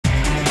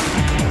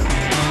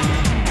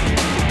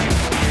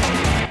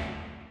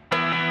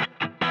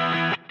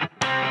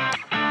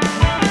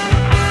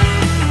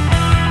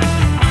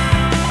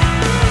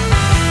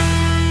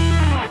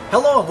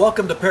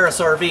welcome to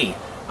Parris RV.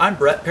 I'm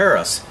Brett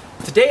Parris.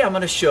 Today I'm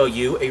going to show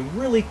you a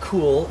really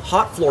cool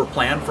hot floor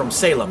plan from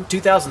Salem,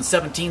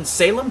 2017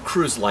 Salem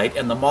Cruise Lite,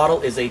 and the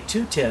model is a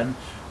 210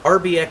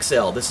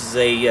 RBXL. This is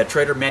a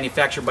trailer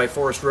manufactured by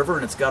Forest River,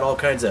 and it's got all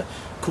kinds of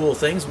cool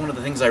things. One of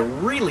the things I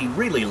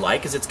really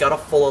like is it's got a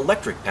full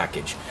electric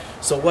package.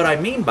 So what I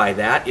mean by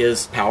that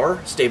is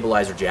power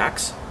stabilizer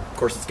jacks. Of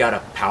course, it's got a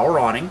power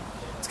awning,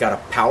 it's got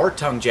a power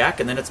tongue jack,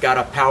 and then it's got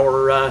a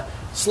power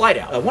slide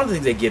out. One of the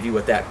things they give you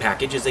with that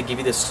package is they give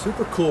you this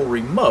super cool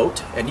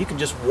remote, and you can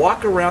just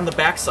walk around the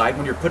backside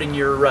when you're putting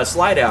your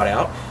slide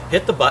out,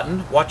 hit the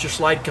button, watch your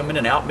slide come in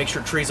and out, make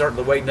sure trees aren't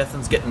in the way,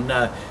 nothing's getting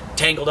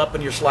tangled up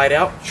in your slide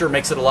out. Sure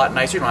makes it a lot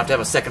nicer. You don't have to have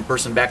a second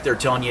person back there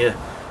telling you,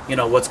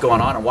 what's going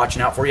on and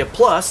watching out for you.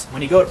 Plus,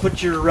 when you go to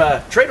put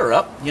your trailer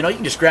up, you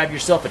can just grab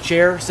yourself a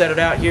chair, set it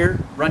out here,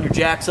 run your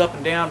jacks up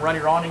and down, run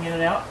your awning in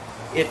and out.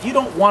 If you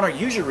don't want to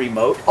use your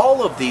remote,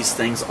 all of these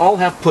things all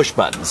have push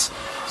buttons.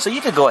 So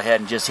you could go ahead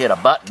and just hit a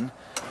button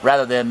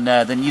rather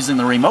than using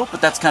the remote,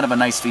 but that's kind of a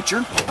nice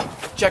feature.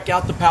 Check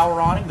out the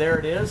power awning, there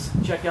it is.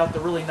 Check out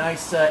the really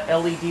nice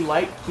LED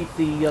light, keep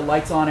the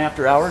lights on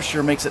after hours,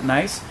 sure makes it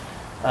nice.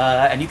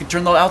 And you can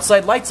turn the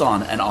outside lights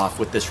on and off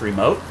with this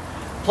remote.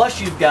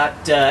 Plus you've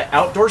got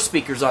outdoor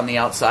speakers on the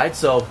outside,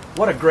 so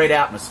what a great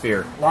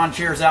atmosphere. Lawn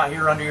chairs out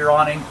here under your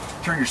awning,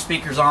 turn your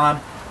speakers on,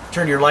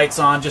 turn your lights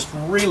on, just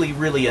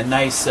really a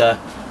nice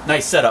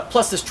setup.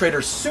 Plus this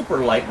trailer's super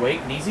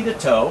lightweight and easy to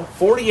tow,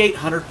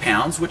 4,800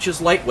 pounds, which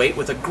is lightweight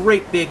with a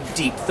great big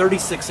deep,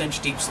 36-inch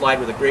deep slide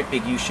with a great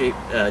big U-shaped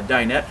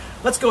dinette.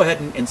 Let's go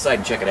ahead and inside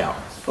and check it out.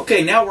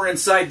 Okay, now we're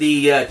inside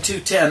the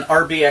 210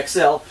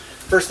 RBXL.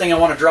 First thing I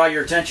want to draw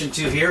your attention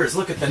to here is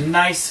look at the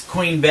nice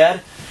queen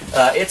bed.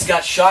 It's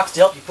got shocks to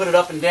help you put it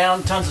up and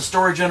down, tons of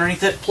storage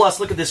underneath it.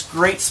 Plus look at this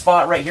great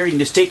spot right here. You can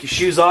just take your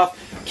shoes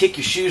off, kick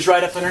your shoes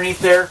right up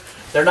underneath there.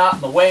 They're not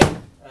in the way.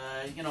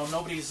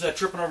 Nobody's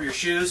tripping over your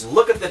shoes.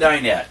 Look at the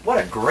dinette.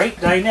 What a great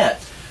dinette.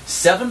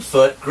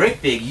 7-foot,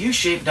 great big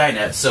U-shaped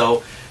dinette.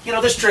 So,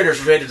 this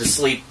trailer's ready to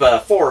sleep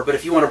for, but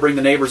if you want to bring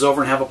the neighbors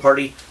over and have a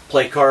party,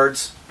 play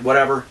cards,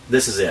 whatever,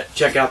 this is it.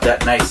 Check out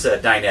that nice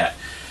dinette.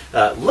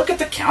 Look at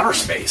the counter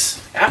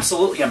space.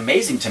 Absolutely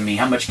amazing to me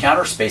how much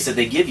counter space that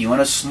they give you in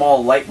a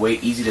small,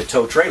 lightweight,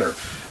 easy-to-tow trailer.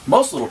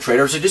 Most little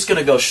trailers are just going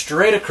to go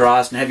straight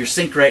across and have your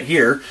sink right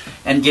here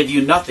and give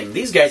you nothing.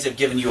 These guys have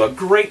given you a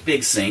great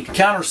big sink,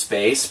 counter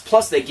space,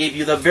 plus they gave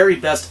you the very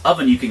best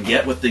oven you can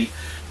get with the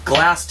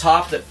glass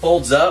top that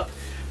folds up,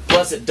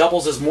 plus it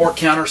doubles as more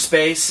counter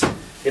space.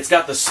 It's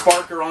got the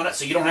sparker on it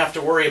so you don't have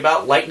to worry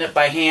about lighting it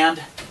by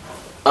hand.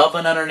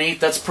 Oven underneath,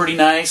 that's pretty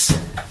nice.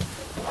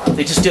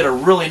 They just did a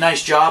really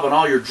nice job on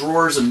all your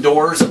drawers and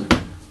doors, and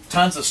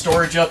tons of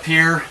storage up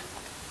here.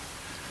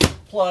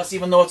 Plus,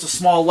 even though it's a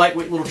small,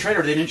 lightweight little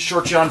trailer, they didn't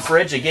short you on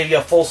fridge. They gave you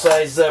a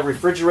full-size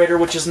refrigerator,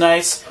 which is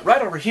nice.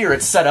 Right over here,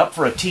 it's set up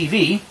for a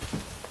TV.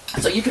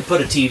 So you could put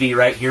a TV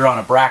right here on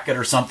a bracket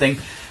or something.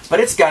 But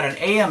it's got an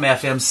AM,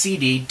 FM,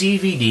 CD,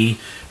 DVD.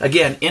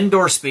 Again,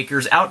 indoor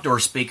speakers,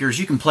 outdoor speakers.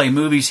 You can play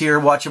movies here,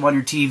 watch them on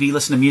your TV,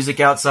 listen to music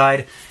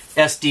outside.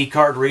 SD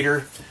card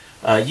reader.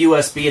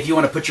 USB, if you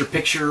want to put your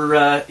picture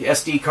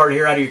SD card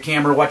here out of your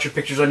camera, watch your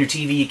pictures on your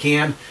TV, you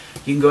can.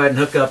 You can go ahead and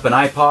hook up an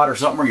iPod or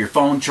something, or your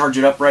phone, charge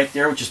it up right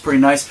there, which is pretty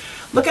nice.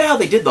 Look at how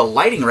they did the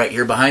lighting right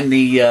here behind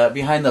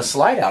the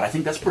slide out. I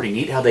think that's pretty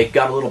neat, how they've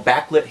got a little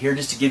backlit here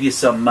just to give you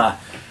some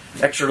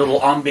extra little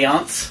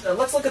ambiance.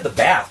 Let's look at the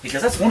bath,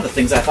 because that's one of the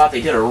things I thought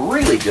they did a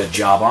really good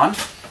job on.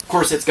 Of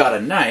course, it's got a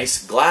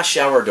nice glass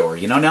shower door.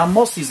 Now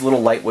most of these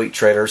little lightweight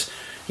trailers,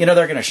 they're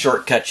going to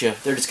shortcut you.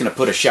 They're just going to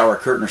put a shower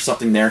curtain or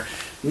something there.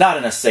 Not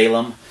in a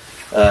Salem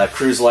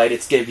Cruise Lite.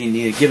 It's giving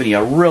you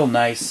a real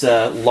nice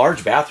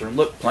large bathroom.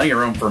 Look, plenty of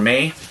room for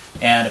me.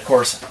 And of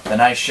course, the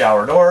nice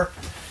shower door,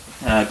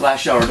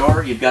 glass shower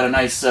door. You've got a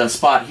nice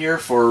spot here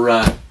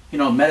for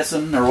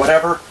medicine or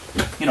whatever.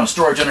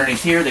 Storage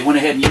underneath here. They went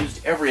ahead and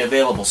used every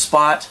available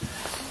spot.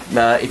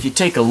 If you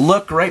take a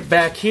look right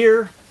back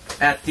here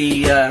at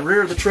the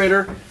rear of the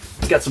trailer,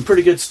 it's got some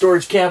pretty good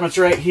storage cabinets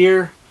right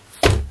here.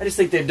 I just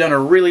think they've done a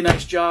really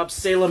nice job.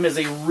 Salem is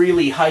a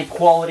really high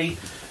quality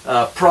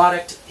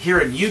product here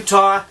in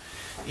Utah.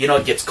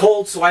 It gets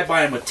cold, so I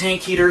buy them with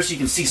tank heaters. You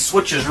can see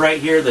switches right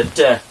here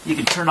that you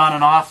can turn on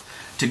and off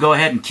to go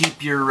ahead and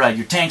keep your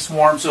tanks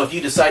warm. So if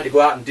you decide to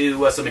go out and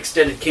do some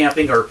extended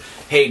camping, or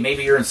hey,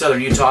 maybe you're in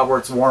southern Utah where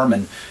it's warm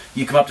and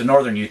you come up to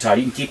northern Utah,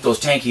 you can keep those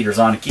tank heaters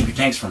on and keep your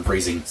tanks from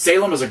freezing.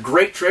 Salem is a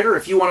great trailer.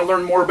 If you want to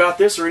learn more about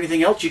this or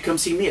anything else, you come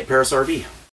see me at Parris RV.